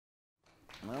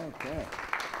Okay.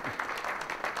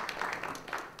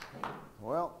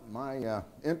 Well, my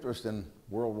interest in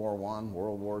World War I,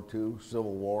 World War II,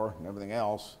 Civil War, and everything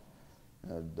else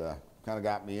had kind of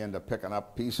got me into picking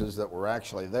up pieces that were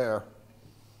actually there.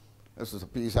 This is a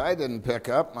piece I didn't pick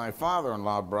up. My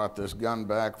father-in-law brought this gun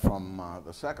back from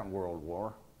the Second World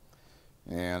War,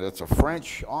 and it's a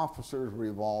French officer's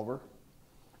revolver,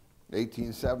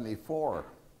 1874.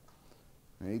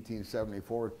 In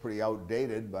 1874, it's pretty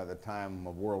outdated by the time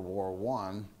of World War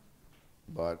I,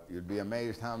 but you'd be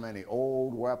amazed how many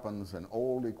old weapons and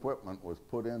old equipment was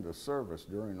put into service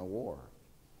during the war.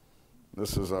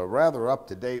 This is a rather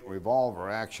up-to-date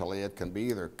revolver, actually. It can be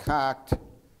either cocked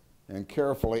and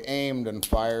carefully aimed and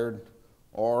fired,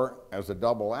 or as a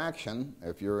double action,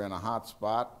 if you're in a hot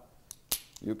spot,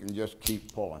 you can just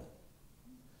keep pulling.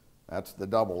 That's the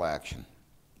double action.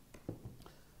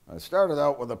 I started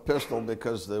out with a pistol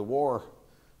because the war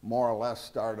more or less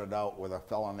started out with a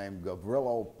fellow named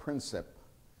Gavrilo Princip,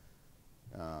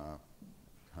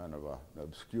 kind of an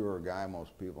obscure guy.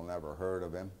 Most people never heard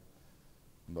of him,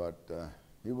 but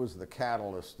he was the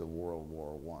catalyst of World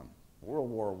War I. World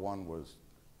War I was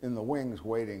in the wings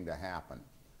waiting to happen,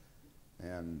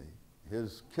 and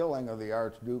his killing of the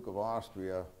Archduke of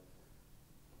Austria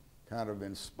kind of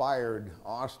inspired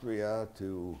Austria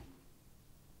to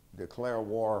declare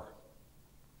war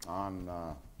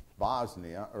on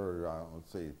Bosnia, or let's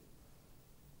see,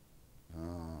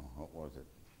 what was it?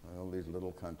 All these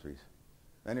little countries.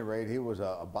 At any rate, he was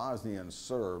a Bosnian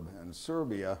Serb, and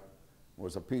Serbia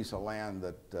was a piece of land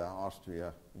that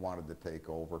Austria wanted to take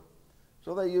over.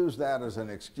 So they used that as an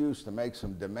excuse to make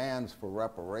some demands for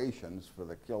reparations for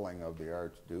the killing of the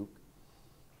Archduke.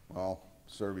 Well,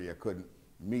 Serbia couldn't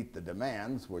meet the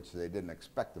demands, which they didn't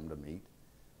expect them to meet.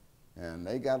 And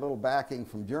they got a little backing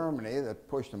from Germany that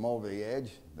pushed them over the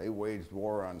edge. They waged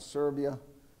war on Serbia,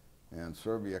 and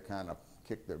Serbia kind of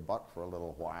kicked their butt for a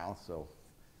little while. So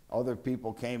other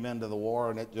people came into the war,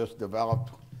 and it just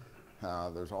developed.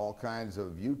 There's all kinds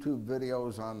of YouTube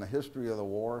videos on the history of the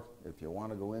war if you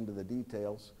want to go into the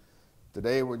details.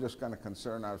 Today we're just going to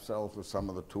concern ourselves with some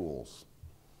of the tools.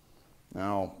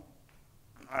 Now,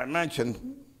 I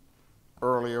mentioned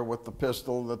earlier with the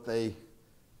pistol that they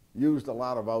used a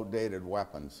lot of outdated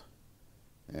weapons.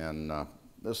 And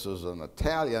this is an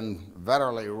Italian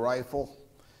Vetterli rifle.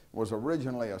 It was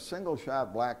originally a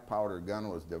single-shot black powder gun.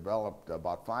 Was developed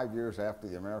about 5 years after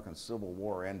the American Civil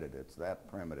War ended. It's that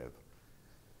primitive.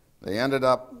 They ended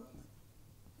up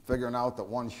figuring out that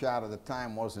one shot at a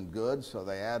time wasn't good, so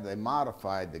they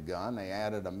modified the gun. They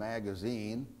added a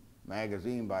magazine.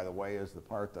 Magazine, by the way, is the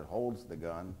part that holds the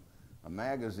gun. A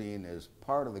magazine is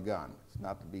part of the gun. It's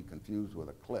not to be confused with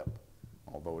a clip,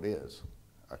 although it is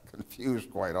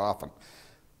confused quite often.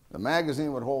 The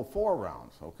magazine would hold 4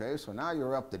 rounds, okay? So now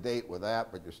you're up to date with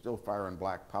that, but you're still firing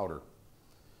black powder.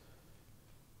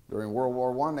 During World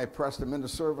War I, they pressed them into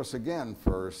service again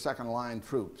for second-line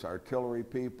troops. Artillery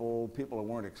people, people who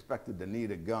weren't expected to need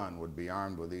a gun would be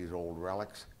armed with these old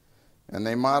relics. And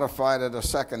they modified it a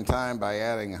second time by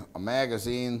adding a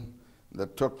magazine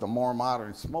that took the more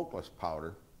modern smokeless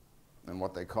powder and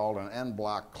what they called an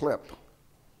en-bloc clip.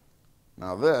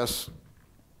 Now this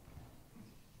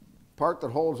part that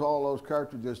holds all those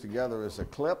cartridges together is a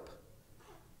clip.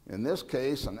 In this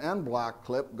case, an en-bloc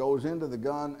clip goes into the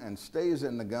gun and stays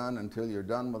in the gun until you're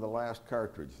done with the last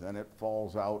cartridge. Then it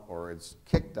falls out, or it's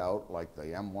kicked out like the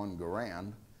M1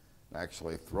 Garand. It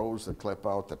actually throws the clip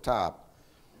out the top.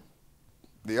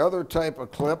 The other type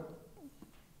of clip,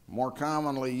 more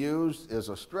commonly used, is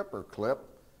a stripper clip.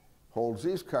 Holds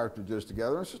these cartridges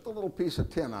together. It's just a little piece of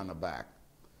tin on the back.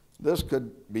 This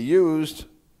could be used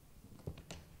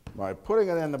by putting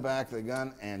it in the back of the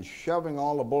gun and shoving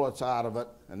all the bullets out of it,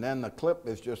 and then the clip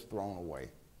is just thrown away.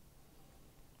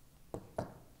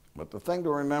 But the thing to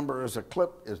remember is a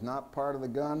clip is not part of the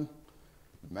gun.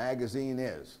 The magazine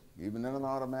is. Even in an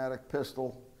automatic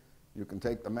pistol, you can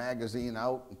take the magazine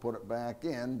out and put it back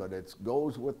in, but it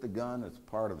goes with the gun. It's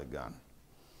part of the gun.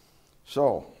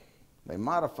 So they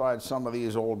modified some of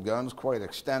these old guns quite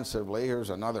extensively. Here's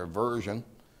another version.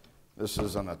 This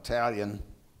is an Italian.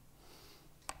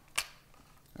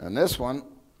 And this one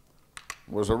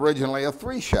was originally a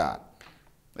 3-shot.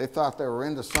 They thought they were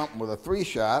into something with a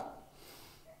 3-shot,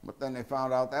 but then they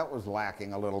found out that was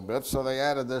lacking a little bit, so they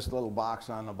added this little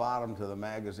box on the bottom to the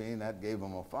magazine. That gave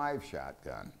them a 5-shot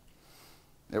gun.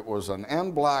 It was an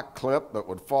en-bloc clip that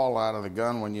would fall out of the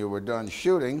gun when you were done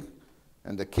shooting,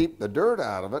 and to keep the dirt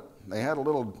out of it, they had a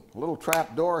little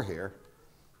trap door here,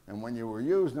 and when you were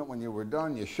using it, when you were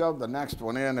done, you shoved the next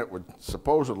one in. It would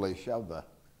supposedly shove the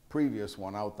previous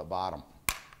one out the bottom.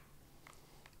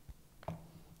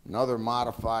 another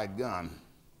modified gun.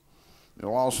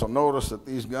 You'll also notice that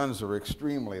these guns are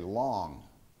extremely long.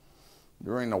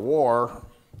 During the war,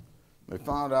 they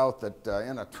found out that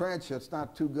in a trench it's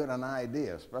not too good an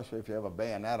idea, especially if you have a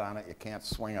bayonet on it, you can't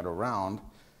swing it around.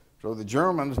 So the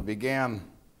Germans began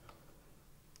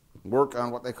work on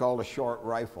what they called a short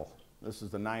rifle. This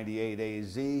is the 98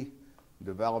 AZ,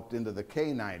 developed into the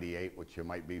K98, which you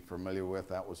might be familiar with.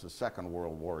 That was a Second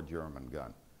World War German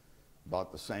gun,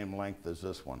 about the same length as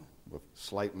this one, with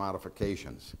slight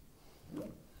modifications.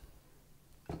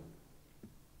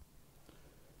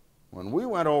 When we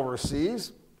went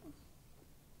overseas,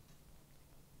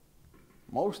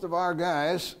 most of our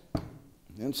guys,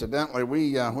 incidentally,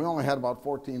 we only had about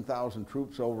 14,000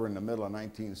 troops over in the middle of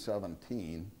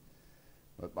 1917,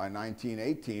 but by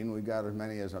 1918 we got as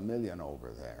many as 1 million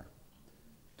over there.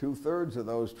 2/3 of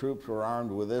those troops were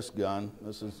armed with this gun.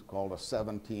 This is called a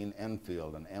 17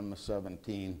 Enfield, an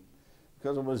M17,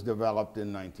 because it was developed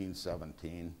in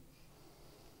 1917.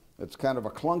 It's kind of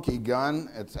a clunky gun.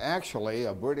 It's actually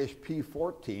a British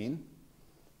P14,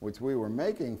 which we were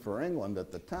making for England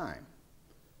at the time.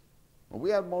 Well, we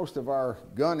had most of our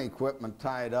gun equipment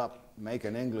tied up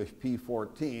making English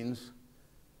P14s.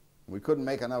 We couldn't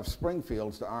make enough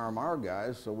Springfields to arm our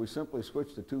guys, so we simply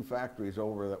switched the 2 factories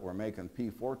over that were making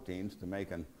P14s to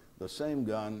making the same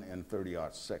gun in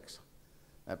 30-06.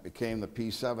 That became the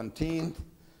P17.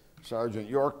 Sergeant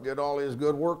York did all his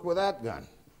good work with that gun.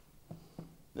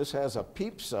 This has a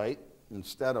peep sight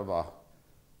instead of a,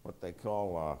 what they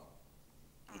call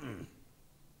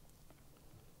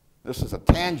this is a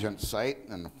tangent sight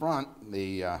in the front.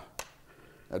 The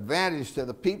advantage to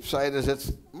the peep sight is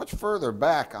it's much further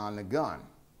back on the gun.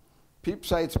 Peep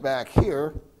sight's back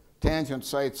here, tangent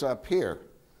sight's up here.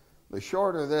 The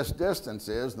shorter this distance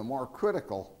is, the more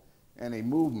critical any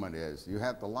movement is. You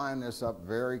have to line this up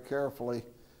very carefully.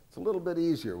 It's a little bit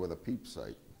easier with a peep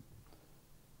sight.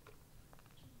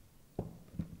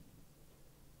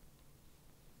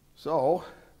 So,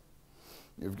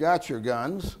 you've got your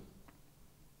guns.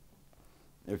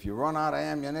 If you run out of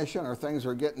ammunition or things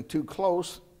are getting too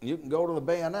close, you can go to the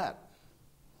bayonet.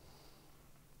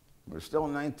 We're still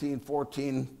in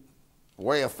 1914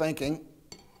 way of thinking.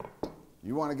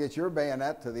 You want to get your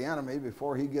bayonet to the enemy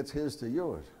before he gets his to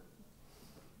yours.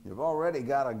 You've already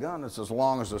got a gun that's as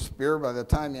long as a spear. By the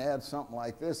time you add something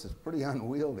like this, it's pretty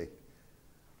unwieldy.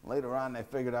 Later on, they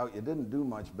figured out you didn't do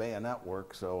much bayonet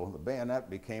work, so the bayonet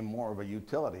became more of a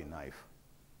utility knife.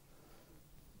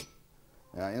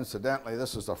 Incidentally,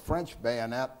 this is a French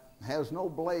bayonet, has no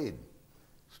blade,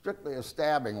 strictly a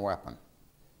stabbing weapon.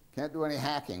 Can't do any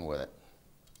hacking with it.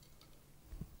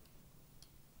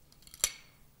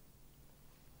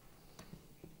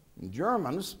 The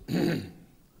Germans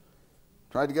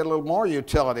tried to get a little more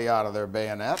utility out of their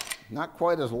bayonet, not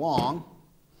quite as long.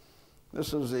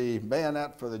 This is the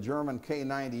bayonet for the German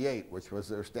K98, which was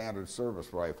their standard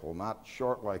service rifle. Not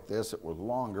short like this, it was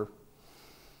longer.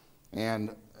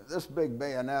 And this big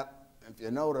bayonet, if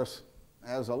you notice,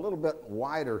 has a little bit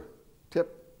wider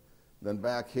tip than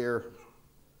back here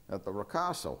at the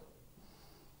Cassell.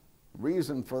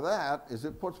 Reason for that is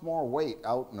it puts more weight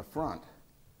out in the front,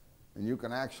 and you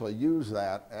can actually use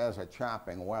that as a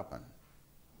chopping weapon.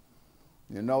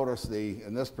 You notice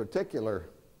in this particular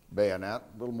bayonet,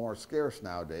 a little more scarce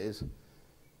nowadays,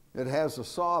 it has a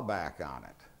saw back on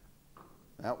it.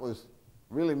 That was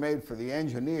really made for the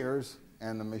engineers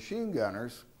and the machine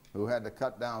gunners who had to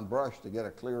cut down brush to get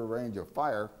a clear range of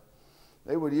fire.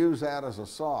 They would use that as a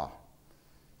saw.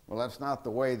 Well, that's not the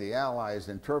way the Allies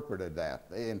interpreted that.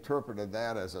 They interpreted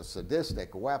that as a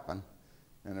sadistic weapon,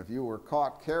 and if you were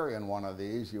caught carrying one of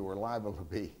these, you were liable to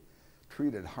be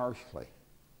treated harshly.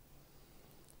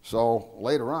 So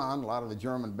later on, a lot of the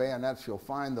German bayonets, you'll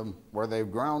find them where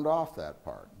they've ground off that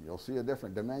part. You'll see a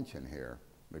different dimension here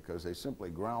because they simply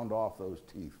ground off those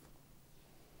teeth.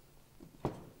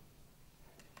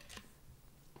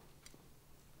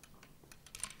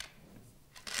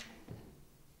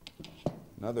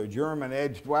 Another German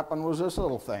edged weapon was this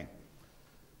little thing.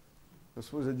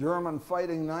 This was a German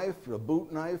fighting knife, a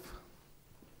boot knife.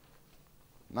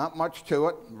 Not much to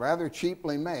it, rather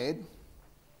cheaply made.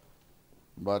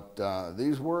 But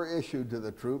these were issued to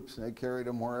the troops. They carried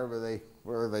them wherever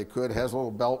they could. It has a little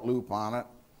belt loop on it.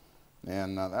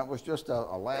 And that was just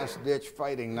a last-ditch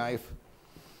fighting knife.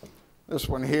 This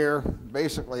one here,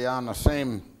 basically on the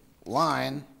same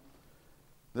line,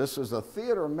 this is a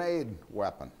theater-made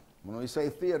weapon. When we say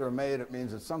theater-made, it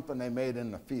means it's something they made in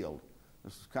the field.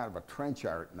 This is kind of a trench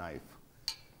art knife.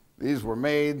 These were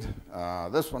made,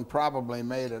 this one probably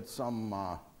made at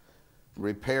some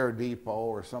repair depot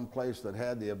or some place that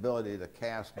had the ability to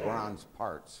cast bronze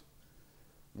parts.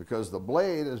 because the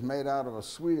blade is made out of a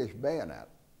Swedish bayonet.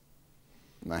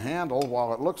 And the handle,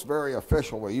 while it looks very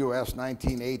official with US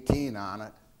 1918 on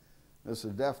it, this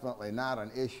is definitely not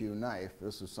an issue knife.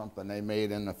 This is something they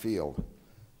made in the field.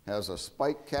 Has a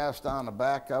spike cast on the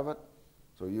back of it,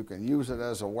 so you can use it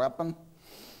as a weapon.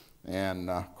 And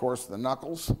of course the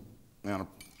knuckles and a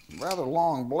rather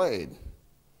long blade.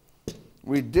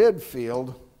 We did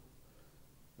field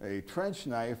a trench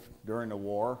knife during the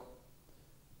war,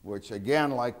 which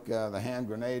again, like the hand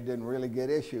grenade, didn't really get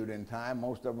issued in time.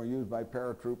 Most of them were used by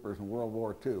paratroopers in World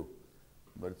War II.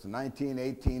 But it's a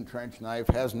 1918 trench knife,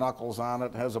 has knuckles on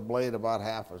it, has a blade about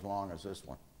half as long as this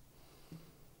one.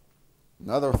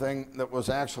 Another thing that was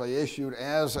actually issued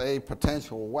as a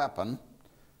potential weapon,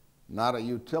 not a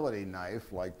utility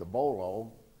knife like the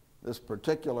bolo. This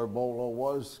particular bolo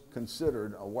was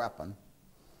considered a weapon,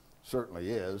 certainly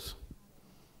is,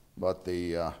 but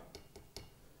the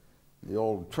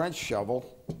old trench shovel,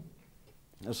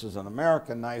 this is an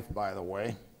American knife, by the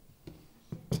way.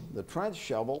 The trench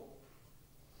shovel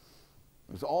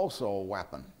is also a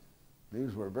weapon.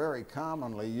 These were very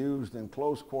commonly used in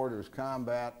close quarters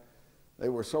combat. They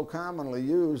were so commonly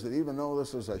used that even though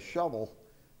this is a shovel,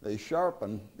 they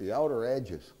sharpen the outer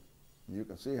edges. You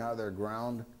can see how they're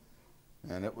ground,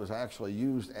 and it was actually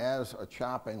used as a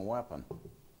chopping weapon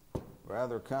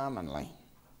rather commonly.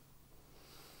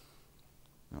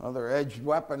 Another edged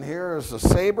weapon here is a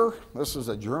saber. This is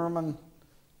a German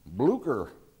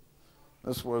Blucher.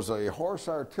 This was a horse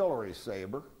artillery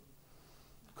saber.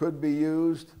 Could be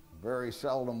used, very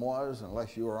seldom was,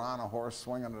 unless you were on a horse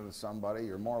swinging it at somebody.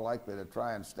 You're more likely to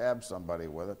try and stab somebody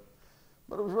with it.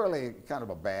 But it was really kind of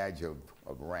a badge of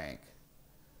rank.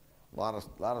 A lot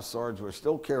of swords were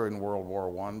still carried in World War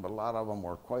I, but a lot of them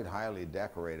were quite highly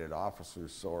decorated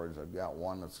officers' swords. I've got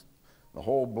one that's, the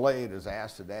whole blade is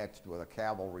acid etched with a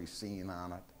cavalry scene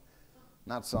on it.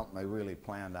 Not something they really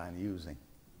planned on using.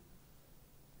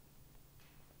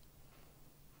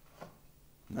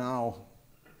 Now,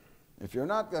 if you're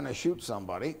not going to shoot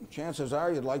somebody, chances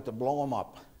are you'd like to blow them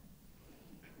up.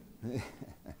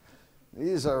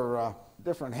 These are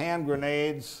different hand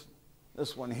grenades.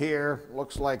 This one here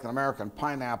looks like an American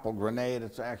pineapple grenade.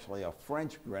 It's actually a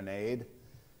French grenade.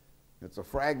 It's a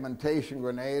fragmentation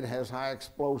grenade, has high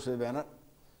explosive in it.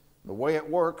 The way it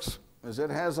works is it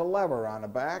has a lever on the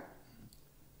back.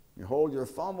 You hold your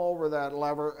thumb over that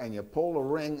lever and you pull the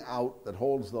ring out that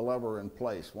holds the lever in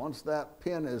place. Once that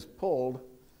pin is pulled,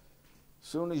 as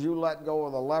soon as you let go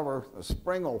of the lever, the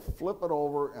spring will flip it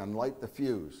over and light the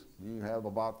fuse. You have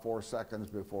about 4 seconds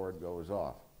before it goes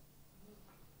off.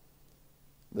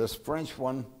 This French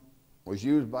one was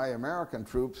used by American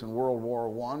troops in World War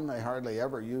I. They hardly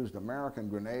ever used American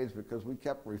grenades because we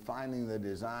kept refining the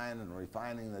design and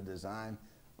refining the design.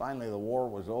 Finally, the war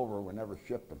was over. We never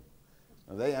shipped them.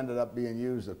 They ended up being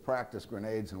used as practice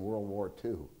grenades in World War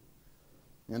II.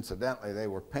 Incidentally, they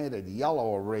were painted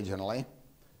yellow originally.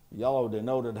 Yellow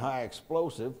denoted high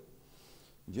explosive.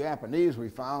 Japanese, we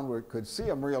found, could see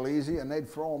them real easy and they'd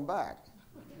throw them back.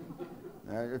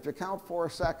 If you count 4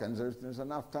 seconds, there's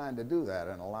enough time to do that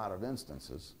in a lot of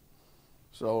instances.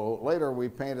 So later we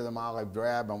painted them olive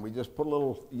drab and we just put a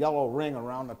little yellow ring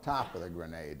around the top of the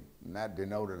grenade, and that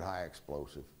denoted high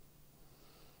explosive.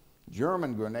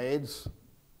 German grenades,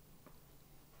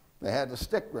 they had the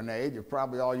stick grenade. You're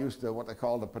probably all used to what they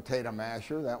called a potato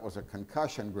masher. That was a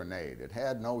concussion grenade. It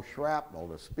had no shrapnel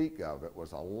to speak of. It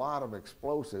was a lot of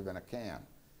explosive in a can.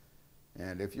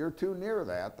 And if you're too near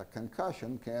that, the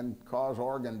concussion can cause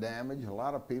organ damage. A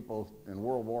lot of people in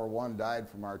World War I died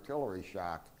from artillery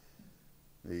shock.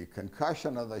 The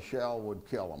concussion of the shell would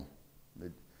kill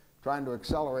them. Trying to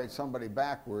accelerate somebody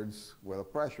backwards with a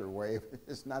pressure wave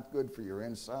is not good for your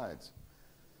insides.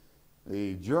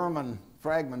 The German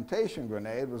fragmentation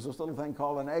grenade was this little thing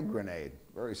called an egg grenade,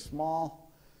 very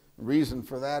small. The reason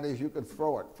for that is you could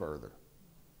throw it further.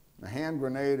 A hand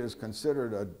grenade is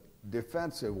considered a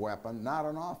defensive weapon, not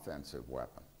an offensive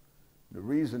weapon. The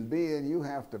reason being you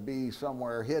have to be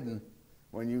somewhere hidden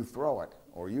when you throw it,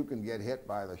 or you can get hit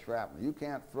by the shrapnel. You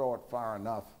can't throw it far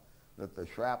enough that the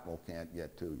shrapnel can't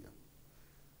get to you.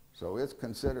 So it's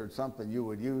considered something you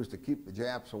would use to keep the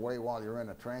Japs away while you're in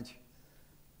a trench,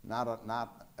 not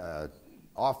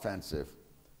offensive.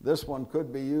 This one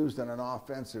could be used in an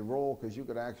offensive role because you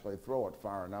could actually throw it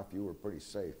far enough you were pretty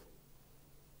safe.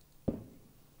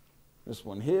 This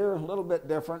one here, a little bit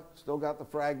different, still got the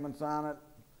fragments on it,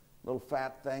 little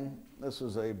fat thing. This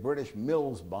is a British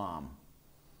Mills bomb.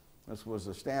 This was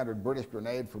a standard British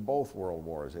grenade for both World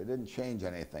Wars. They didn't change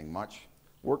anything much.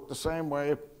 Worked the same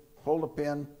way, pull the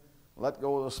pin, let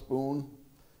go of the spoon,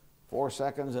 4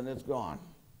 seconds and it's gone.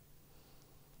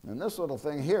 And this little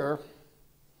thing here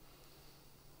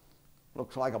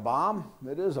looks like a bomb.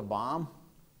 It is a bomb.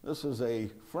 This is a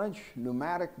French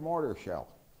pneumatic mortar shell.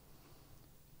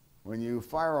 When you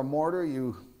fire a mortar,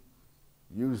 you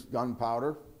use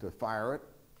gunpowder to fire it.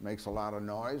 It makes a lot of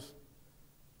noise.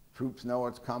 Troops know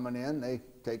it's coming in. They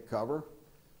take cover.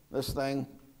 This thing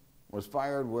was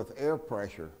fired with air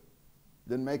pressure.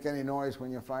 Didn't make any noise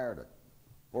when you fired it.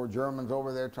 Poor Germans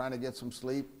over there trying to get some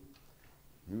sleep.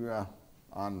 You're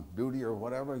on duty or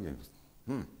whatever.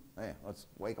 Hey, let's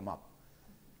wake them up.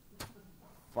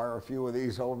 Fire a few of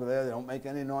these over there. They don't make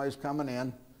any noise coming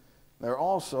in. They're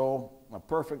also a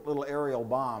perfect little aerial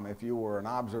bomb. If you were an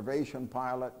observation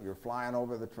pilot, you're flying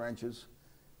over the trenches,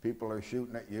 people are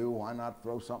shooting at you, why not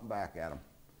throw something back at them?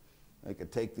 They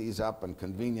could take these up and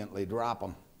conveniently drop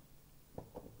them.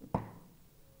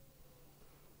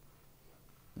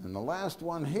 And the last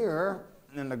one here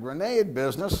in the grenade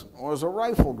business was a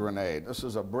rifle grenade. This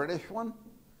is a British one.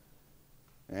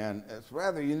 And it's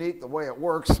rather unique the way it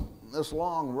works. This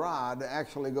long rod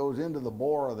actually goes into the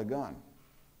bore of the gun.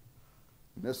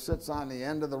 This sits on the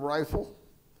end of the rifle.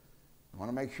 You want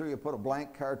to make sure you put a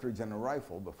blank cartridge in the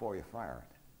rifle before you fire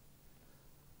it.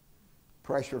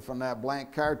 Pressure from that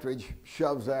blank cartridge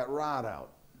shoves that rod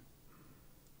out.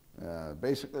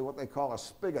 Basically what they call a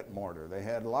spigot mortar. They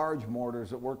had large mortars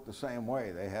that worked the same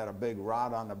way. They had a big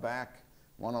rod on the back.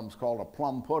 One of them's called a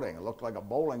plum pudding. It looked like a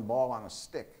bowling ball on a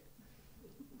stick.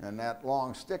 And that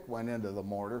long stick went into the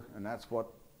mortar, and that's what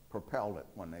propelled it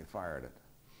when they fired it.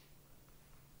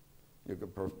 You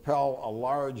could propel a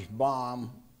large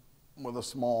bomb with a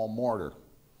small mortar.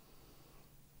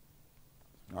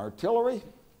 Artillery,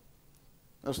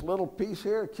 this little piece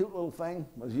here, cute little thing,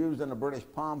 was used in a British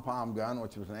pom-pom gun,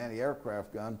 which was an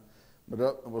anti-aircraft gun, but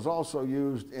it was also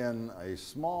used in a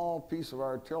small piece of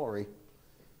artillery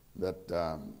that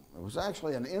it was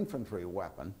actually an infantry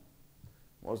weapon.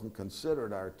 Wasn't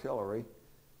considered artillery.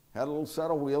 Had a little set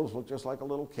of wheels, looked just like a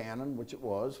little cannon, which it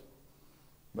was,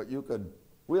 but you could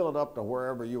wheel it up to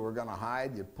wherever you were going to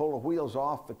hide. You'd pull the wheels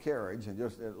off the carriage and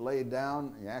just it laid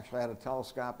down. You actually had a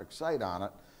telescopic sight on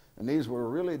it, and these were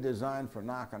really designed for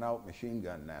knocking out machine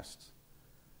gun nests.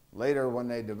 Later, when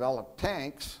they developed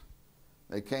tanks,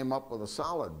 they came up with a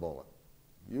solid bullet.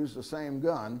 Used the same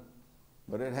gun,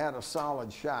 but it had a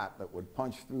solid shot that would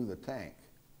punch through the tank.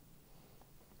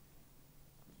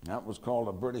 That was called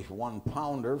a British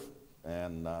 1-pounder,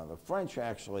 and the French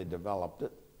actually developed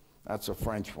it. That's a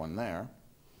French one there.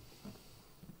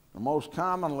 The most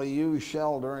commonly used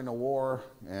shell during the war,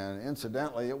 and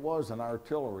incidentally, it was an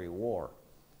artillery war.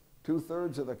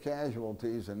 2/3 of the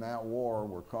casualties in that war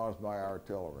were caused by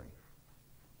artillery.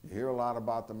 You hear a lot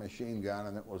about the machine gun,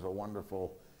 and it was a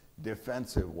wonderful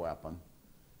defensive weapon,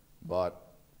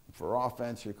 but for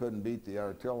offense, you couldn't beat the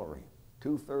artillery.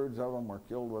 2/3 of them were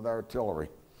killed with artillery.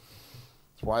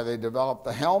 That's why they developed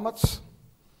the helmets.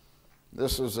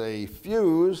 This is a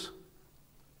fuse.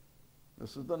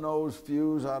 This is the nose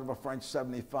fuse out of a French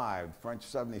 75. French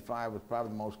 75 was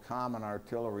probably the most common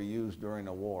artillery used during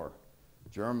the war.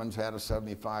 Germans had a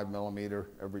 75 millimeter,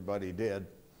 everybody did.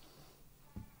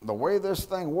 The way this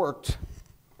thing worked,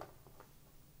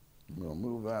 we'll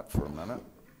move that for a minute.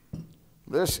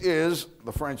 This is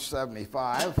the French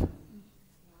 75,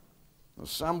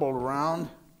 assembled around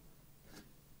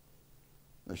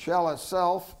the shell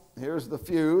itself. Here's the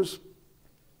fuse.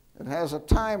 It has a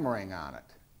time ring on it.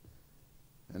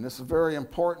 And this is very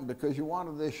important because you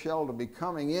wanted this shell to be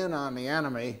coming in on the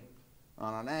enemy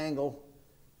on an angle.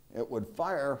 It would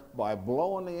fire by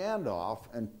blowing the end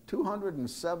off, and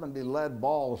 270 lead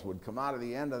balls would come out of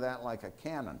the end of that like a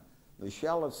cannon. The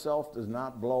shell itself does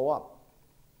not blow up.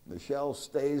 The shell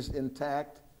stays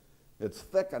intact. It's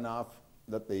thick enough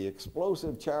that the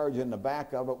explosive charge in the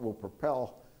back of it will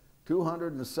propel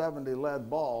 270 lead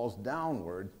balls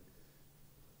downward.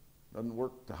 Doesn't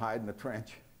work to hide in a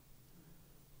trench.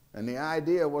 And the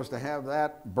idea was to have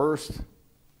that burst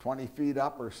 20 feet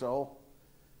up or so.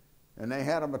 And they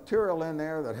had a material in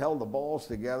there that held the balls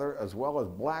together, as well as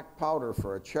black powder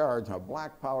for a charge. Now,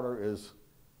 black powder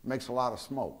makes a lot of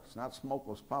smoke. It's not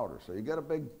smokeless powder. So you get a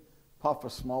big puff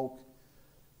of smoke.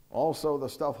 Also, the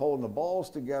stuff holding the balls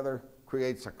together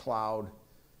creates a cloud.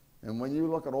 And when you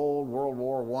look at old World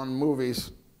War I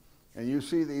movies and you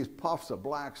see these puffs of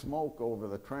black smoke over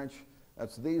the trench,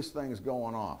 that's these things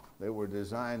going off. They were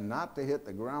designed not to hit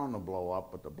the ground to blow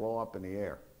up, but to blow up in the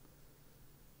air.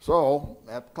 So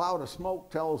that cloud of smoke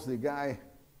tells the guy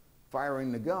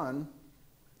firing the gun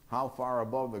how far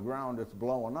above the ground it's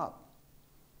blowing up.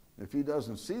 If he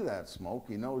doesn't see that smoke,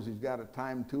 he knows he's got it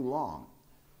timed too long.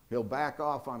 He'll back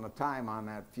off on the time on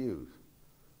that fuse.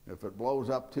 If it blows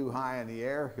up too high in the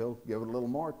air, he'll give it a little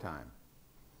more time.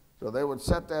 So they would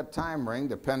set that time ring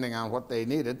depending on what they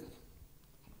needed.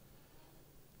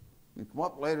 You come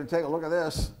up later and take a look at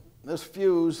this. This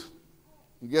fuse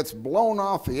gets blown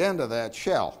off the end of that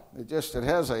shell. It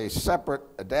has a separate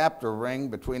adapter ring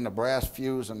between the brass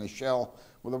fuse and the shell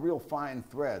with a real fine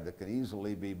thread that can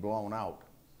easily be blown out.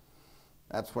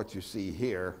 That's what you see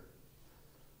here.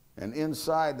 And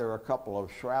inside there are a couple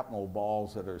of shrapnel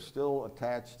balls that are still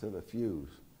attached to the fuse.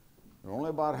 They're only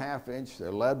about 1/2 inch.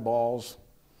 They're lead balls.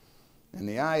 And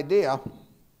the idea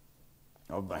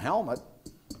of the helmet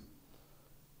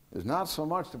is not so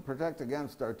much to protect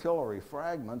against artillery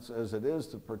fragments as it is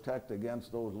to protect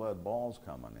against those lead balls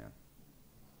coming in.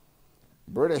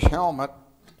 British helmet,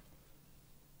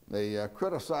 they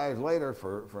criticized later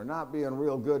for not being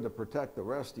real good to protect the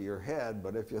rest of your head,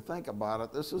 but if you think about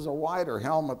it, this is a wider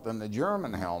helmet than the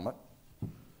German helmet,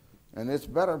 and it's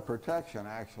better protection,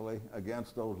 actually,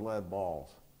 against those lead balls.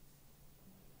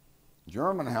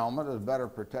 German helmet is better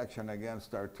protection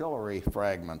against artillery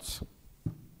fragments.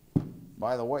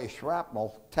 By the way,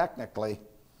 shrapnel, technically,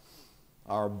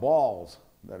 are balls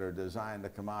that are designed to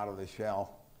come out of the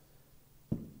shell.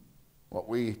 What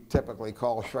we typically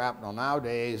call shrapnel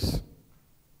nowadays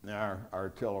are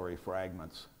artillery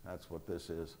fragments. That's what this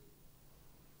is.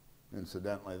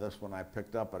 Incidentally, this one I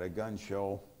picked up at a gun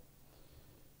show.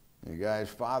 The guy's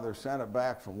father sent it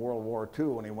back from World War II.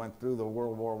 When he went through the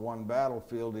World War I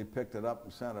battlefield, he picked it up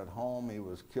and sent it home. He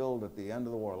was killed at the end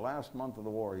of the war. Last month of the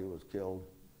war, he was killed,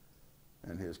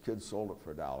 and his kids sold it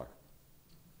for $1.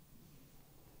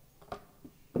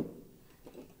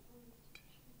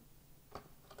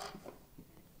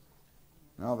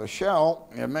 Now the shell,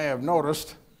 you may have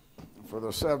noticed, for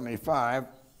the 75,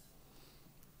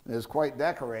 is quite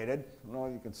decorated. I don't know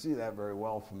if you can see that very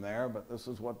well from there, but this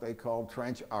is what they call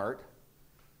trench art.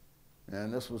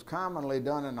 And this was commonly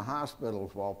done in the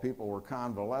hospitals while people were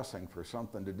convalescing for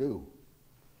something to do.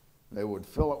 They would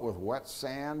fill it with wet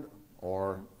sand,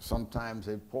 or sometimes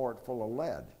they'd pour it full of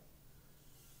lead.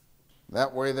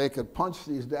 That way they could punch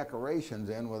these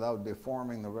decorations in without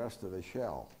deforming the rest of the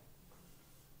shell.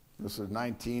 This is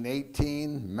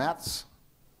 1918, Metz.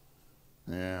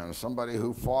 And somebody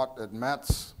who fought at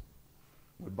Metz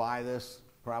would buy this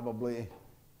probably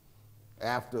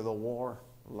after the war.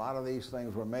 A lot of these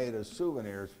things were made as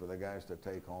souvenirs for the guys to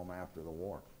take home after the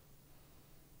war.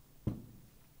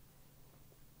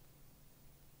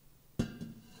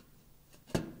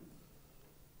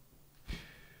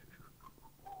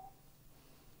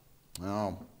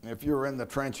 Now, if you're in the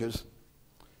trenches,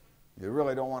 you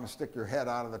really don't want to stick your head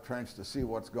out of the trench to see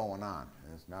what's going on.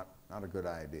 It's not a good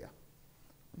idea.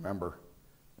 Remember,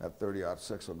 that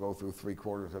 30-06 will go through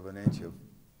 3/4 of an inch of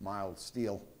mild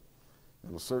steel.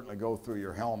 It'll certainly go through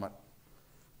your helmet.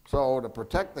 So to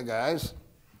protect the guys,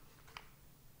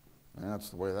 and that's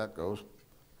the way that goes,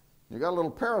 you got a little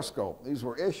periscope. These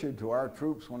were issued to our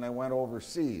troops when they went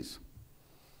overseas.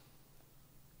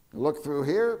 You look through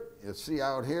here, you see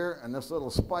out here, and this little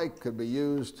spike could be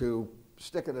used to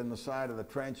stick it in the side of the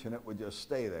trench and it would just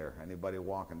stay there. Anybody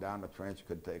walking down the trench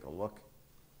could take a look.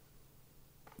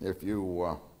 If you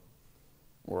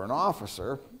were an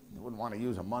officer, you wouldn't want to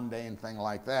use a mundane thing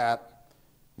like that.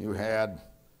 You had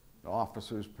the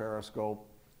officer's periscope,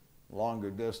 longer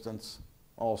distance,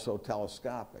 also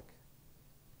telescopic.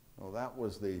 Well, that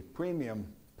was the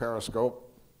premium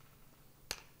periscope.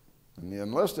 And the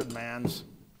enlisted man's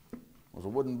was a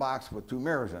wooden box with 2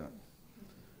 mirrors in it.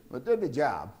 But it did the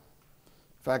job.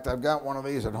 In fact, I've got one of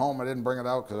these at home. I didn't bring it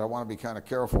out because I want to be kind of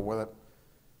careful with it.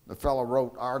 The fellow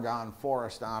wrote Argonne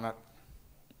Forest on it.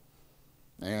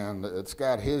 And it's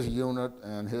got his unit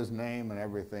and his name and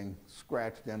everything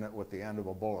scratched in it with the end of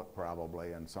a bullet,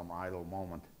 probably, in some idle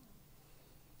moment.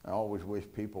 I always wish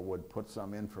people would put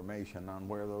some information on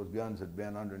where those guns had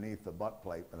been underneath the butt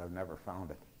plate, but I've never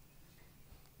found it.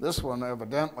 This one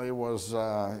evidently was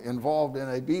involved in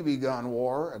a BB gun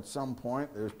war at some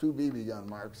point. There's 2 BB gun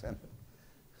marks in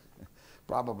it.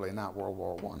 Probably not World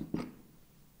War I.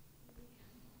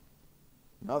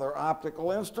 Another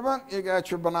optical instrument, you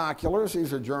got your binoculars.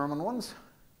 These are German ones.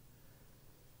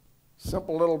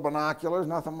 Simple little binoculars,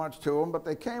 nothing much to them, but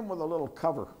they came with a little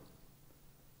cover.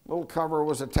 Little cover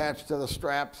was attached to the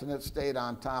straps and it stayed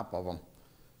on top of them.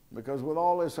 Because with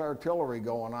all this artillery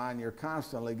going on, you're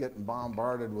constantly getting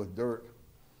bombarded with dirt,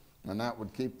 and that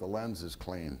would keep the lenses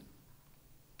clean.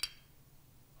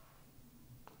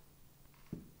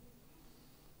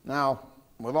 Now,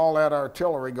 with all that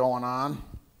artillery going on,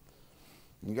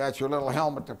 you got your little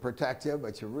helmet to protect you,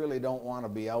 but you really don't want to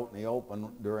be out in the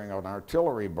open during an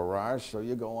artillery barrage, so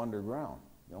you go underground.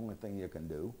 The only thing you can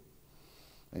do.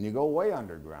 And you go way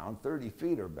underground, 30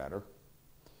 feet or better.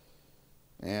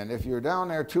 And if you're down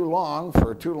there too long,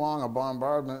 for too long a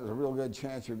bombardment, there's a real good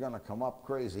chance you're going to come up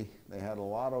crazy. They had a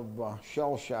lot of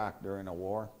shell shock during the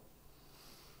war.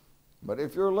 But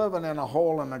if you're living in a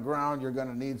hole in the ground, you're going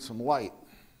to need some light.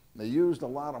 They used a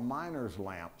lot of miners'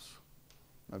 lamps.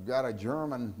 I've got a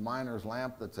German miner's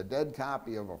lamp that's a dead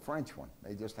copy of a French one.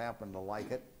 They just happened to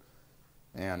like it.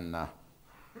 And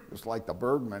just like the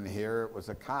Bergman here, it was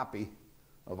a copy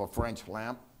of a French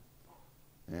lamp.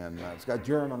 And it's got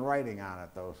German writing on it,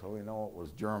 though, so we know it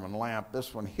was German lamp.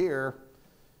 This one here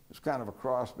is kind of a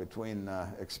cross between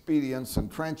Expedience and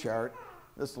trench art.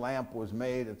 This lamp was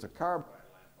made, it's a carbide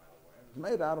lamp, by the way. It's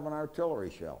made out of an artillery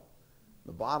shell.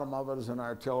 The bottom of it is an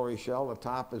artillery shell. The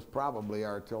top is probably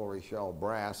artillery shell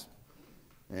brass.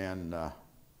 And the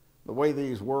way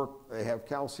these work, they have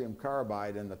calcium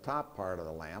carbide in the top part of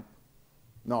the lamp.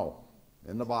 No,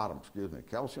 in the bottom, excuse me.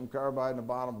 Calcium carbide in the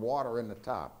bottom, water in the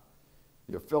top.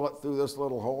 You fill it through this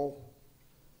little hole,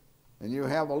 and you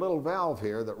have a little valve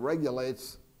here that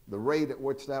regulates the rate at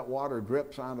which that water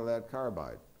drips onto that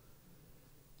carbide.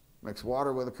 Mix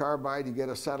water with the carbide, you get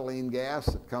acetylene gas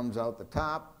that comes out the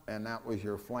top, and that was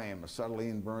your flame.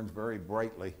 Acetylene burns very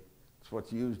brightly. It's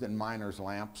what's used in miners'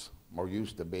 lamps, or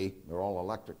used to be. They're all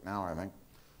electric now, I think.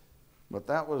 But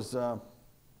that was a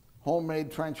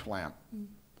homemade trench lamp.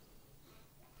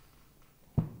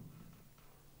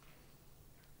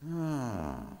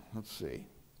 Let's see.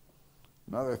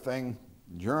 Another thing,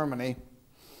 Germany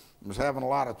was having a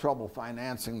lot of trouble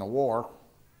financing the war.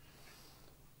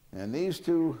 And these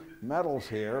two metals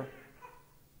here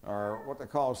are what they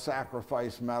call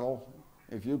sacrifice metal.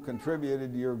 If you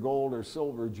contributed your gold or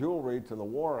silver jewelry to the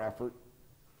war effort,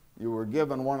 you were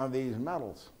given one of these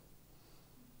metals.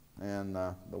 And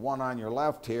the one on your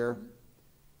left here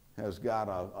has got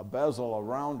a bezel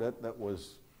around it that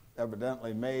was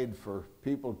evidently made for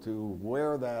people to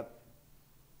wear that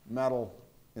metal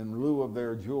in lieu of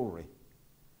their jewelry.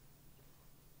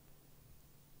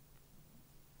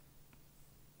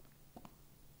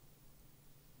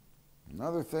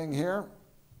 Another thing here,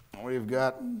 we've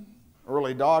got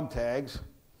early dog tags,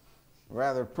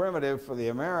 rather primitive for the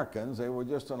Americans. They were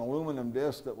just an aluminum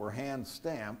disc that were hand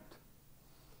stamped.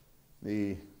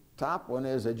 The top one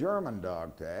is a German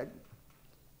dog tag,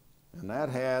 and that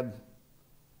had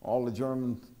all the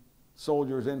German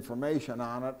soldiers' information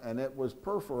on it, and it was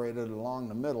perforated along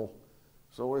the middle.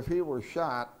 So if he were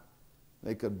shot,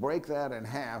 they could break that in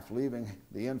half, leaving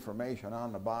the information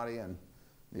on the body, and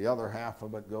the other half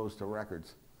of it goes to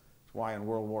records. That's why in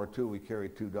World War II we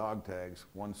carried two dog tags.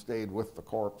 One stayed with the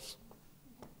corpse.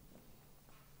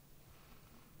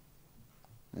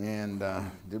 And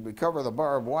did we cover the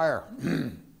barbed wire?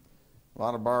 A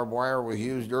lot of barbed wire was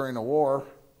used during the war.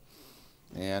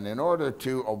 And in order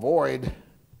to avoid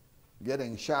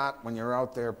getting shot when you're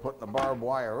out there putting the barbed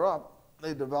wire up,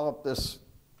 they developed this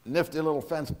nifty little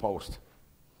fence post.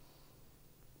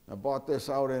 I bought this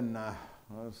out in,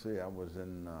 let's see, I was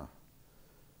in,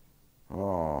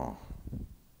 oh,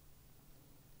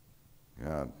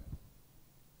 God,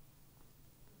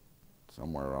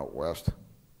 somewhere out west.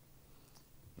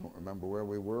 Don't remember where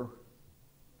we were.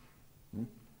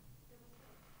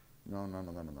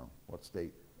 No. What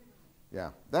state?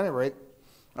 Yeah. At any rate,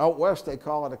 out west they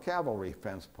call it a cavalry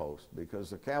fence post because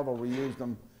the cavalry used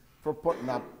them for putting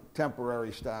up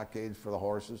temporary stockades for the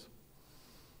horses.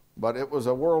 But it was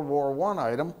a World War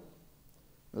I item.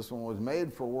 This one was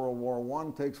made for World War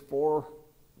I. Takes 4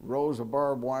 rows of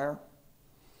barbed wire,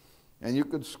 and you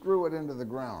could screw it into the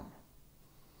ground.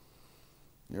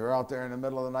 You're out there in the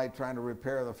middle of the night trying to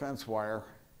repair the fence wire.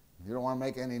 You don't want to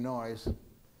make any noise.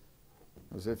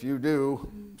 Because if you do,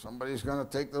 somebody's going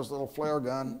to take this little flare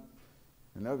gun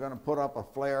and they're going to put up a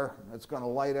flare that's going to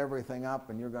light everything up,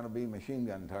 and you're going to be machine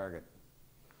gun target.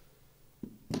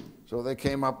 So they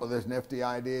came up with this nifty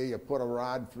idea. You put a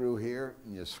rod through here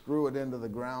and you screw it into the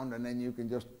ground, and then you can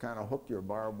just kind of hook your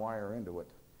barbed wire into it.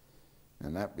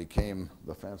 And that became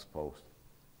the fence post.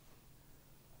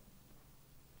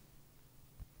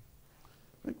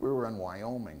 I think we were in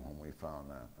Wyoming when we found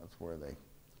that. That's where they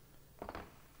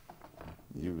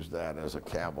used that as a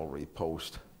cavalry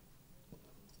post.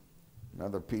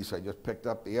 Another piece I just picked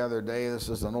up the other day. This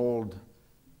is an old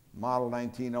model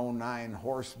 1909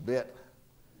 horse bit.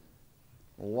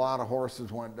 A lot of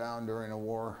horses went down during the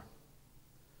war.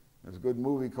 There's a good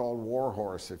movie called War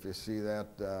Horse. If you see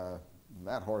that,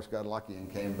 that horse got lucky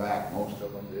and came back. Most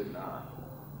of them did not.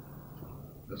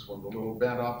 This one's a little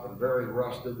bent up and very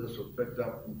rusted. This was picked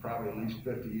up in probably at least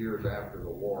 50 years after the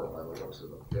war by the looks of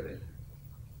the fitting.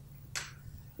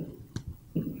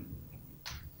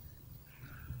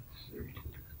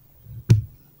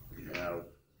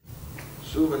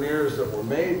 souvenirs that were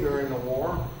made during the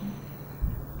war.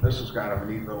 This is kind of a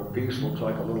neat little piece, looks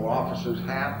like a little officer's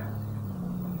hat.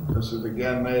 This is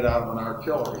again made out of an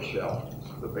artillery shell.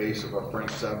 The base of a French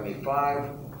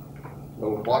 75.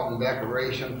 Little button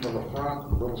decoration for the front,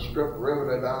 a little strip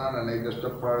riveted on, and they just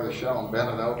took part of the shell and bent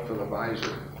it out for the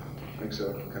visor. Makes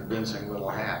a convincing little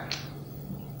hat.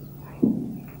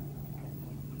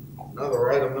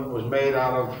 Another item that was made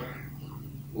out of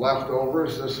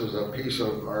leftovers. This is a piece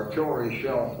of artillery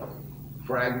shell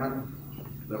fragment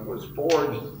that was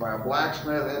forged by a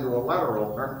blacksmith into a letter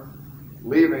opener,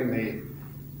 leaving the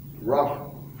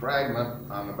rough fragment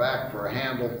on the back for a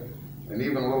handle, and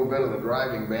even a little bit of the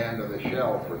driving band of the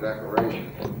shell for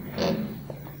decoration.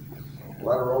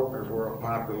 Letter openers were a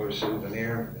popular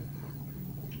souvenir.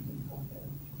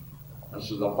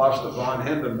 This is a bust of von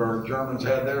Hindenburg. Germans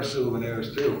had their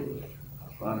souvenirs too.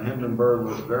 Von Hindenburg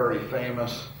was very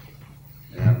famous,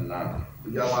 and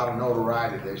he got a lot of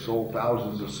notoriety. They sold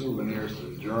thousands of souvenirs to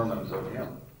the Germans of him.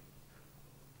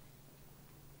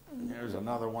 And here's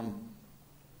another one.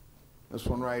 This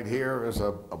one right here is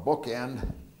a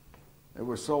bookend. It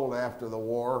was sold after the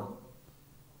war.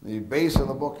 The base of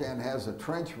the bookend has a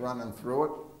trench running through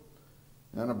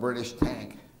it and a British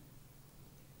tank.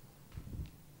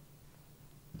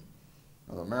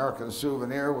 The American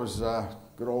souvenir was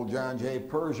good old John J.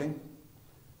 Pershing,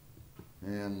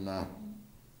 and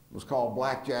was called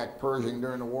Blackjack Pershing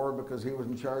during the war because he was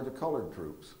in charge of colored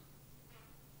troops.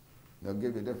 They'll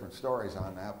give you different stories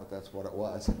on that, but that's what it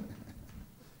was.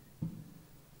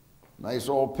 Nice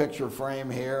old picture frame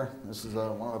here. This is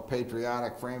one of the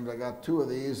patriotic frames. I got two of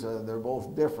these. They're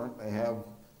both different. They have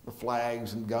the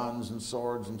flags and guns and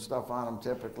swords and stuff on them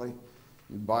typically.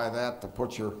 You buy that to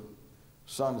put your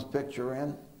son's picture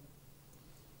in.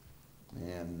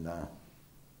 And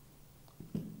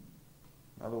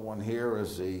another one here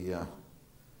is the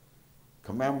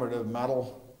commemorative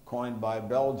medal coined by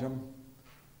Belgium.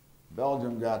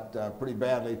 Belgium got pretty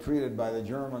badly treated by the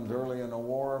Germans early in the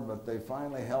war, but they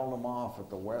finally held them off at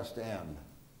the West End.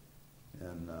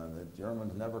 And the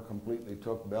Germans never completely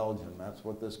took Belgium. That's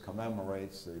what this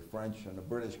commemorates. The French and the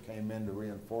British came in to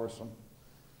reinforce them.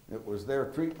 It was their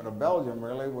treatment of Belgium,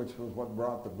 really, which was what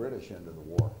brought the British into the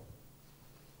war.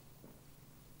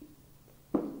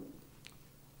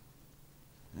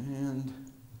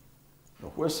 And the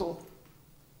whistle,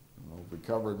 well, we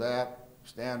covered that.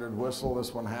 Standard whistle.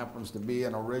 This one happens to be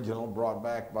an original brought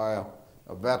back by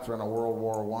a veteran of World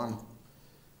War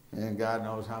I. And God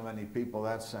knows how many people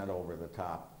that sent over the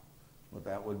top. But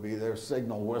that would be their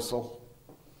signal whistle.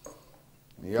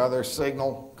 The other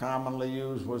signal commonly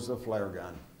used was the flare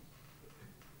gun.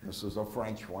 This is a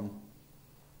French one.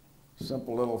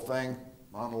 Simple little thing,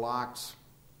 unlocks,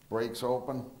 breaks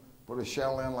open, put a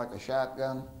shell in like a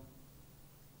shotgun,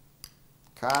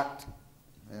 cocked,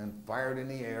 and fired in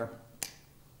the air.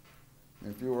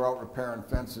 If you were out repairing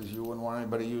fences, you wouldn't want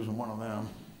anybody using one of them.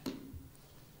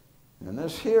 And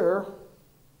this here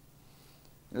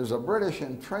is a British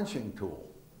entrenching tool.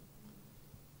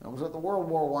 It was at the World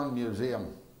War I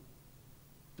Museum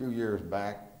a few years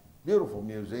back. Beautiful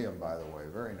museum, by the way,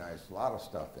 very nice. A lot of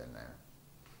stuff in there.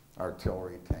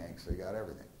 Artillery, tanks, they got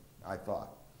everything, I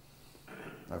thought.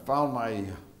 I found my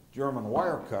German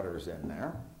wire cutters in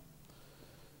there.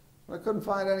 But I couldn't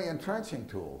find any entrenching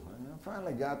tools. And I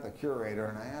finally got the curator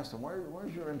and I asked him,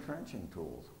 where's your entrenching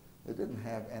tools? They didn't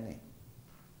have any.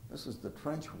 This is the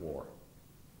trench war.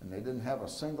 And they didn't have a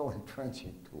single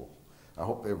entrenching tool. I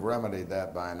hope they've remedied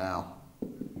that by now.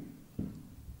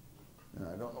 And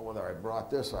I don't know whether I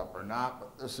brought this up or not,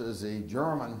 but this is a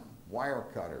German wire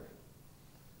cutter.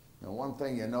 Now, one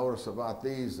thing you notice about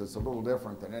these that's a little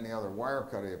different than any other wire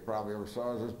cutter you probably ever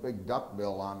saw is this big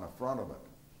duckbill on the front of it.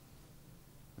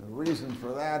 The reason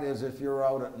for that is if you're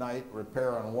out at night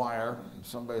repairing wire and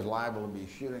somebody's liable to be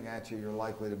shooting at you, you're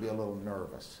likely to be a little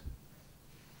nervous.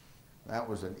 That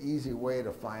was an easy way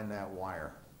to find that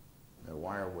wire. The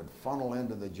wire would funnel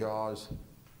into the jaws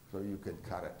so you could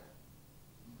cut it.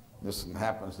 This one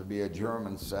happens to be a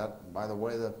German set. And by the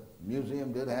way, the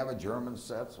museum did have a German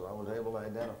set, so I was able to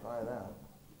identify that.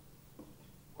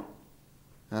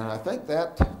 And I think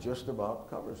that just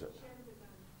about covers it.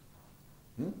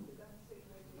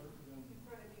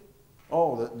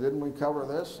 Oh, didn't we cover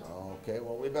this? Okay,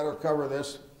 well, we better cover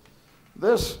this.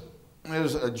 This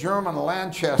is a German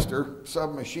Lanchester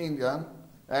submachine gun,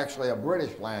 actually a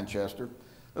British Lanchester.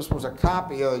 This was a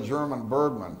copy of the German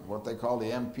Bergmann, what they call the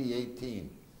MP-18.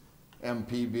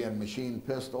 MP being machine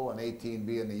pistol and 18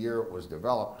 being the year it was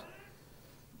developed.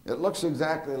 It looks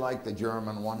exactly like the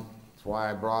German one. That's why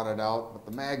I brought it out, but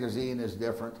the magazine is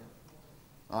different.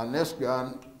 On this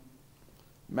gun,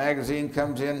 magazine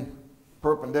comes in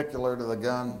perpendicular to the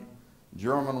gun.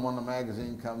 German one, the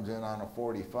magazine comes in on a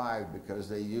 45 because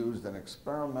they used an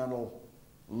experimental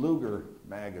Luger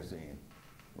magazine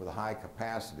with a high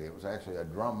capacity. It was actually a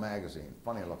drum magazine,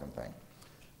 funny looking thing.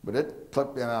 But it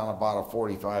clipped in on about a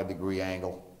 45-degree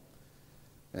angle.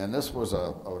 And this was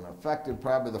an effective,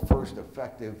 probably the first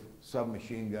effective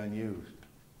submachine gun used.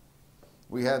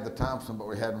 We had the Thompson, but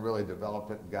we hadn't really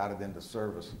developed it and got it into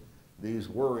service. These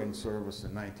were in service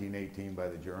in 1918 by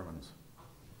the Germans.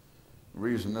 The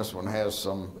reason this one has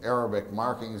some Arabic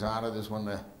markings on it is when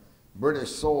the British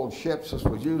sold ships. This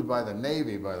was used by the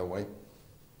Navy, by the way.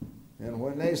 And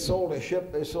when they sold a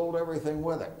ship, they sold everything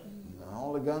with it. And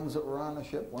all the guns that were on the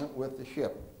ship went with the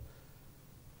ship.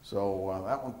 So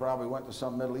that one probably went to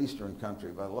some Middle Eastern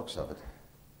country by the looks of it.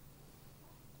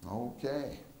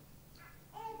 Okay.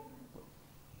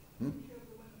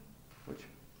 Which?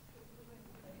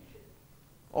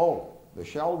 Oh, the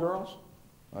Shell Girls?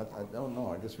 I don't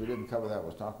know. I guess we didn't cover that. I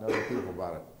was talking to other people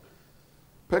about it.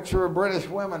 Picture of British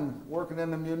women working in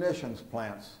the munitions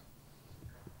plants.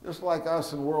 Just like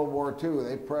us in World War II,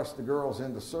 they pressed the girls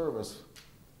into service.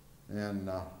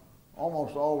 And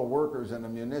almost all the workers in the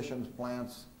munitions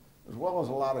plants, as well as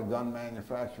a lot of gun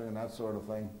manufacturing and that sort of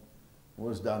thing,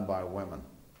 was done by women.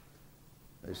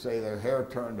 They say their hair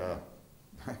turned a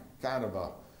kind of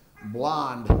a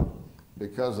blonde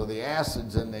because of the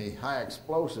acids and the high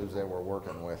explosives they were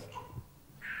working with.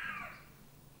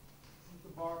 The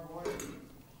barbed wire.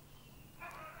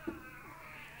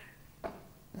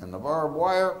 And the barbed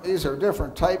wire, these are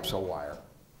different types of wire.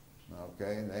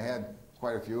 Okay, they had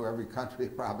quite a few. Every country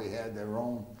probably had their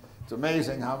own. It's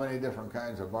amazing how many different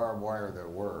kinds of barbed wire there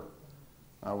were.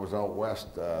 I was out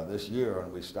west this year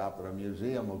and we stopped at a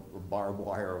museum of barbed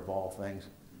wire of all things.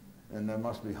 And there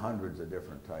must be hundreds of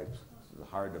different types. It's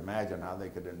hard to imagine how they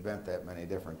could invent that many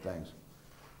different things.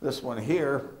 This one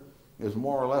here is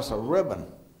more or less a ribbon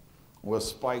with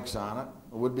spikes on it.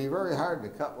 It would be very hard to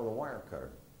cut with a wire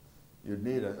cutter. You'd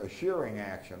need a shearing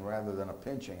action rather than a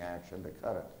pinching action to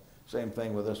cut it. Same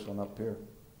thing with this one up here.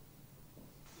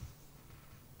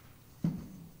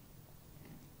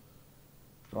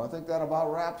 So I think that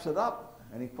about wraps it up.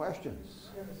 Any questions?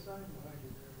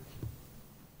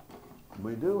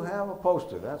 We do have a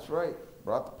poster, that's right.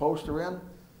 Brought the poster in.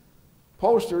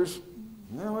 Posters,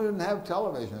 you know, we didn't have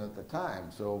television at the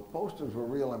time, so posters were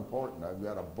real important. I've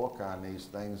got a book on these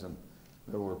things, and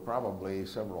there were probably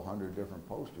several hundred different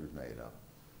posters made up.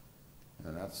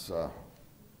 And that's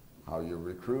how you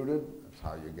recruited, that's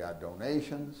how you got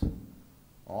donations,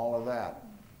 all of that.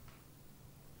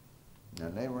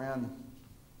 And they ran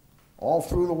all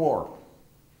through the war.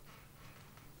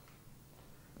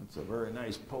 It's a very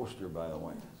nice poster, by the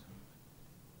way.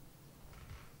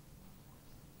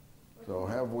 So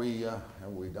have we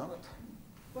done it?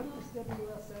 What does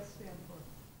WSS stand for?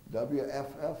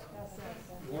 WFF? SS.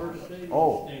 War savings.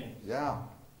 Oh, Thing. yeah.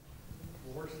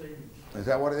 War savings. Is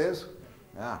that what it is?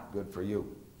 Yeah, good for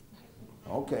you.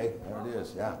 Okay, there it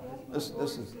is. Yeah,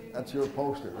 that's your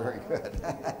poster. Very good. I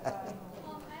have a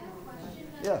question.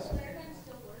 Yes. Does the flare gun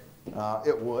still work?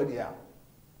 It would, yeah.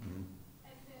 Mhm.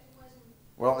 If it wasn't,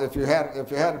 Well, if you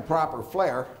had a proper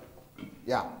flare,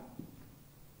 yeah.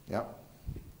 Yep.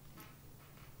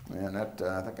 And that,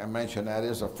 I think I mentioned that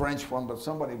is a French one, but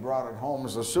somebody brought it home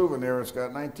as a souvenir. It's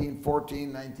got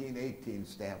 1914, 1918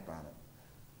 stamped on it.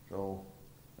 So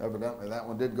evidently that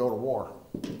one did go to war.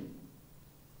 The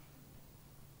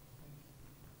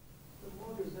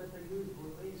motors that they used,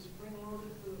 were they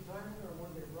spring-loaded for the time, or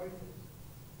were they rifles?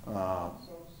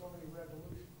 So many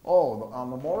revolutions. Oh,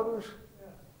 on the mortars? Yeah.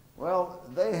 Well,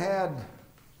 they had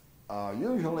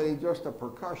usually just a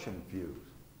percussion fuse.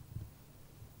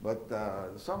 But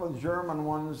some of the German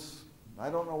ones,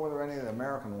 I don't know whether any of the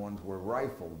American ones were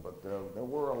rifled, but there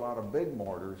were a lot of big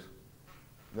mortars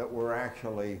that were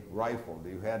actually rifled.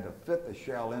 You had to fit the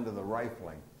shell into the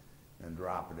rifling and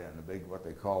drop it in. The big, what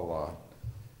they call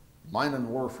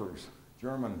Minenwerfers.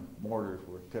 German mortars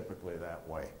were typically that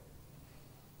way.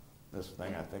 This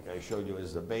thing I think I showed you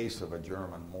is the base of a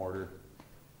German mortar.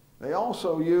 They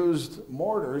also used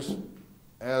mortars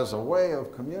as a way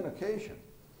of communication.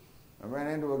 I ran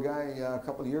into a guy a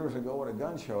couple of years ago at a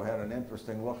gun show, had an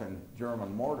interesting looking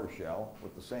German mortar shell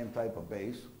with the same type of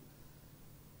base,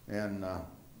 and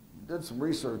did some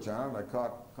research on it. I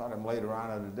caught him later on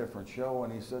at a different show,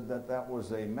 and he said that that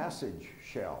was a message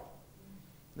shell.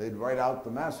 They'd write out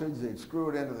the message, they'd screw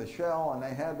it into the shell, and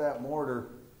they had that mortar,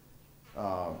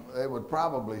 they would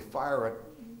probably fire it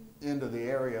into the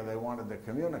area they wanted to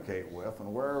communicate with,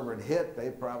 and wherever it hit,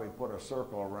 they probably put a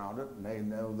circle around it, and they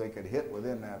knew they could hit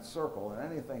within that circle,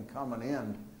 and anything coming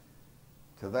in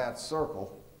to that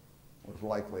circle was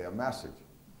likely a message.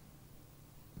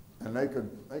 And they could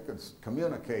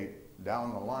communicate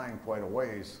down the line quite a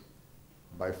ways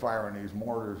by firing these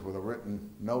mortars with a written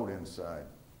note inside.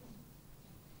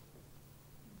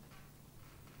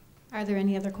 Are there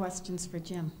any other questions for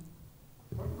Jim?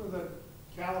 What were the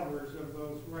calibers of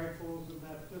those rifles and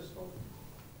that pistol?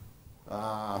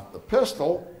 The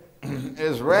pistol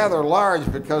is rather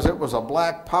large because it was a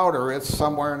black powder. It's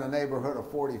somewhere in the neighborhood of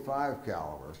 45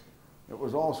 caliber. It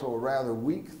was also a rather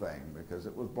weak thing because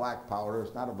it was black powder.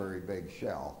 It's not a very big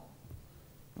shell.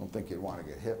 I don't think you'd want to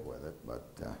get hit with it, but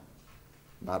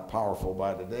not powerful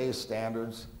by today's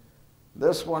standards.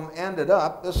 This one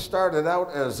this started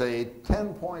out as a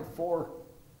 10.4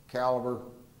 caliber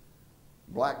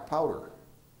black powder,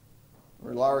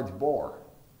 very large bore.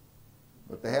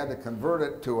 But they had to convert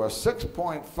it to a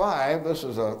 6.5. This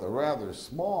is a rather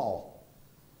small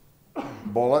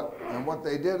bullet. And what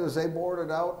they did is they bored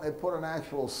it out and they put an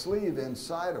actual sleeve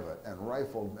inside of it and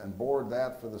rifled and bored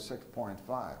that for the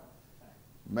 6.5,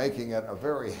 making it a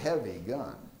very heavy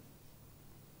gun.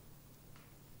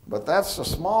 But that's the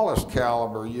smallest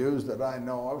caliber used that I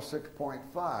know of,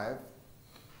 6.5.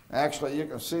 Actually, you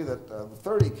can see that the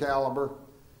 30 caliber,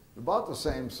 about the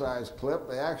same size clip,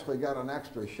 they actually got an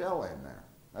extra shell in there.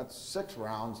 That's 6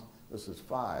 rounds, this is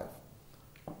 5.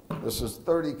 This is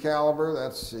 30 caliber,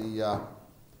 that's the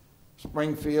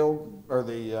Springfield, or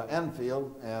the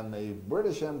Enfield, and the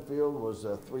British Enfield was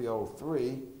a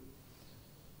 303.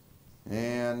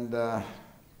 And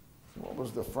what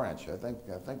was the French? I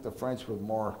think the French was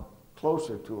more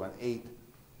closer to an 8.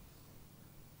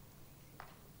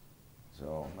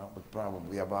 So that would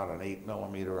probably be about an 8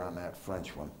 millimeter on that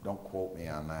French one. Don't quote me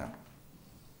on that.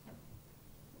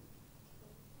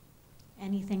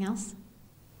 Anything else?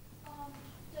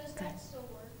 Does that still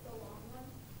work, the long one?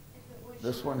 If it was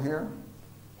This shot- one here?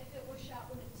 If it was shot,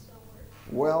 would it still work?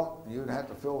 Well, you'd have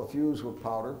to fill the fuse with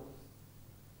powder.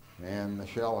 And the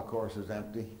shell, of course, is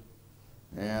empty.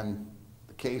 And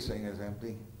the casing is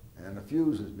empty. And the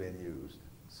fuse has been used.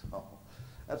 So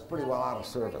that's pretty well out of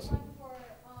service. That would be a great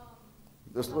one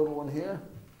for, This little one here?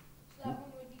 so that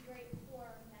one would be great for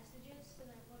messages, so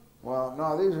that one. Well,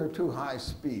 no, these are too high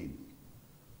speed.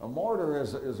 A mortar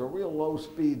is a real low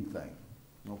speed thing.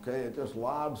 Okay, it just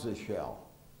lobs the shell.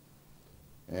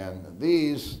 And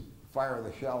these fire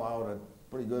the shell out at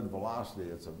pretty good velocity.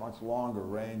 It's a much longer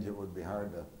range. It would be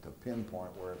hard to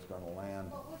pinpoint where it's going to land.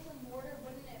 But with a mortar,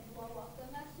 wouldn't it blow up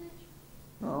the message?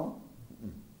 No.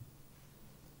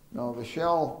 No, the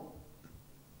shell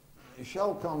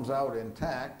comes out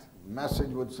intact. Message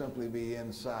would simply be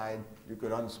inside. You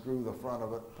could unscrew the front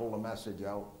of it, pull the message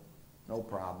out. No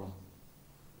problem.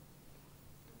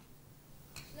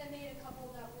 So they made a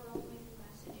couple that were only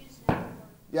for messages now.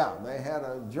 Yeah, they had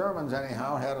Germans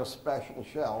anyhow had a special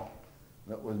shell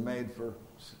that was made for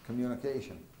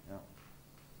communication. Yeah.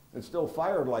 It still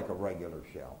fired like a regular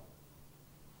shell,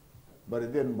 but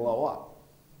it didn't blow up.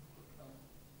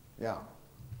 Yeah.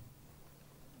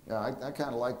 Yeah, I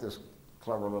kind of like this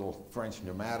clever little French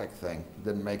pneumatic thing. It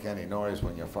didn't make any noise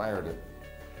when you fired it.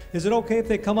 Is it okay if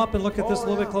they come up and look at this a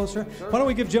little bit closer? Sure. Why don't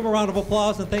we give Jim a round of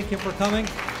applause and thank him for coming?